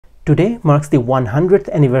Today marks the 100th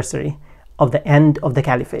anniversary of the end of the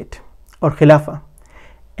Caliphate, or Khilafah,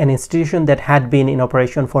 an institution that had been in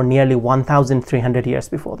operation for nearly 1,300 years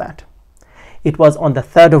before that. It was on the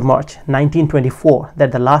 3rd of March 1924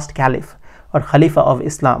 that the last Caliph, or Khalifa of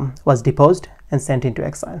Islam, was deposed and sent into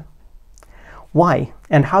exile. Why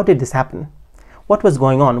and how did this happen? What was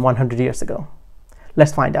going on 100 years ago?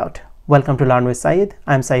 Let's find out. Welcome to Learn with Syed.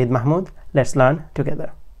 I'm Syed Mahmood. Let's learn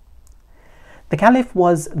together. The Caliph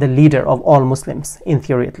was the leader of all Muslims, in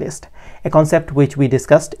theory at least, a concept which we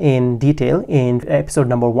discussed in detail in episode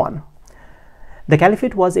number 1. The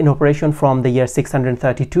Caliphate was in operation from the year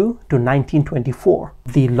 632 to 1924,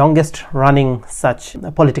 the longest running such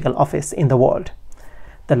political office in the world.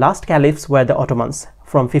 The last caliphs were the Ottomans,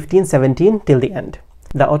 from 1517 till the end.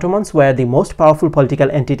 The Ottomans were the most powerful political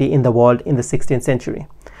entity in the world in the 16th century.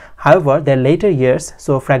 However, their later years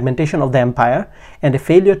saw fragmentation of the empire and a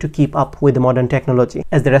failure to keep up with the modern technology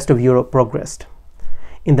as the rest of Europe progressed.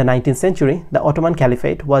 In the 19th century, the Ottoman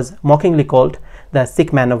Caliphate was mockingly called the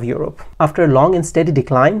sick man of Europe. After a long and steady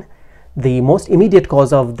decline, the most immediate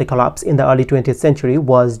cause of the collapse in the early 20th century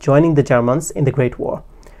was joining the Germans in the Great War.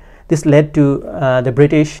 This led to the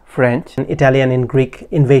British, French, Italian and Greek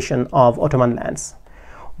invasion of Ottoman lands.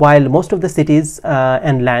 While most of the cities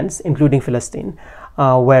and lands, including Palestine,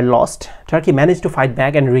 were lost, Turkey managed to fight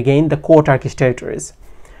back and regain the core Turkish territories.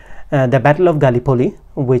 The Battle of Gallipoli,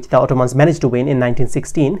 which the Ottomans managed to win in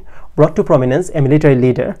 1916, brought to prominence a military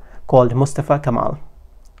leader called Mustafa Kemal.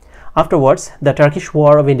 Afterwards, the Turkish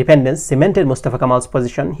War of Independence cemented Mustafa Kemal's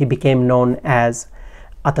position. He became known as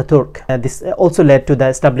Atatürk. This also led to the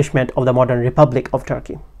establishment of the modern Republic of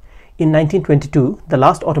Turkey. In 1922, the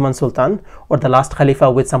last Ottoman Sultan, or the last Khalifa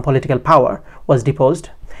with some political power, was deposed,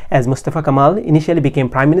 as Mustafa Kemal initially became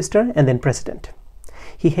Prime Minister and then President.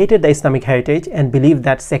 He hated the Islamic heritage and believed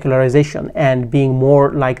that secularization and being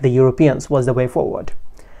more like the Europeans was the way forward.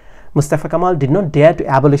 Mustafa Kemal did not dare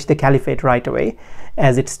to abolish the Caliphate right away,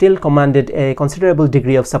 as it still commanded a considerable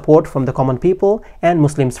degree of support from the common people and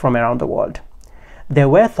Muslims from around the world. There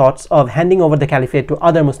were thoughts of handing over the Caliphate to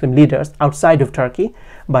other Muslim leaders outside of Turkey,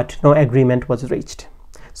 but no agreement was reached.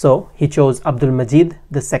 So he chose Abdulmejid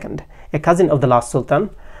II, a cousin of the last Sultan,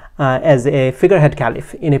 as a figurehead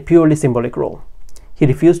Caliph in a purely symbolic role. He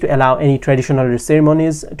refused to allow any traditional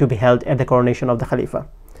ceremonies to be held at the coronation of the Khalifa.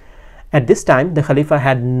 At this time, the Khalifa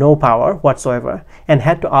had no power whatsoever and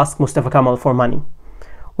had to ask Mustafa Kemal for money.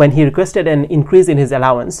 When he requested an increase in his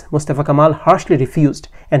allowance, Mustafa Kemal harshly refused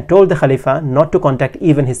and told the Khalifa not to contact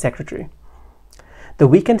even his secretary. The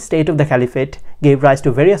weakened state of the Caliphate gave rise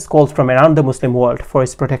to various calls from around the Muslim world for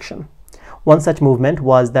its protection. One such movement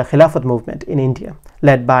was the Khilafat movement in India,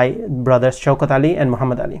 led by brothers Shaukat Ali and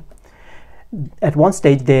Muhammad Ali. At one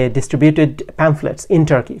stage, they distributed pamphlets in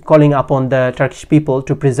Turkey calling upon the Turkish people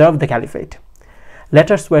to preserve the Caliphate.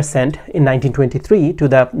 Letters were sent in 1923 to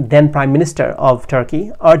the then Prime Minister of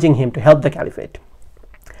Turkey, urging him to help the Caliphate.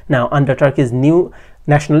 Now, under Turkey's new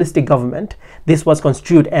nationalistic government, this was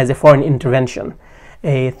construed as a foreign intervention,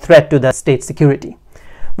 a threat to the state security.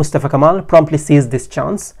 Mustafa Kemal promptly seized this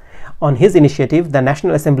chance. On his initiative, the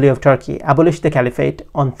National Assembly of Turkey abolished the Caliphate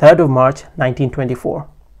on 3rd of March 1924.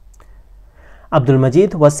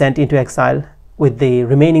 Abdulmejid was sent into exile with the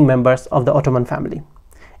remaining members of the Ottoman family,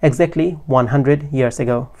 exactly 100 years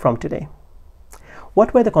ago from today.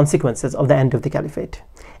 What were the consequences of the end of the Caliphate?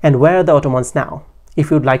 And where are the Ottomans now? If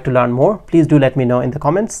you would like to learn more, please do let me know in the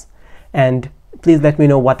comments. And please let me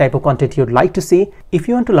know what type of content you'd like to see. If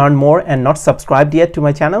you want to learn more and not subscribed yet to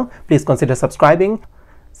my channel, please consider subscribing.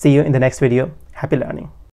 See you in the next video. Happy learning.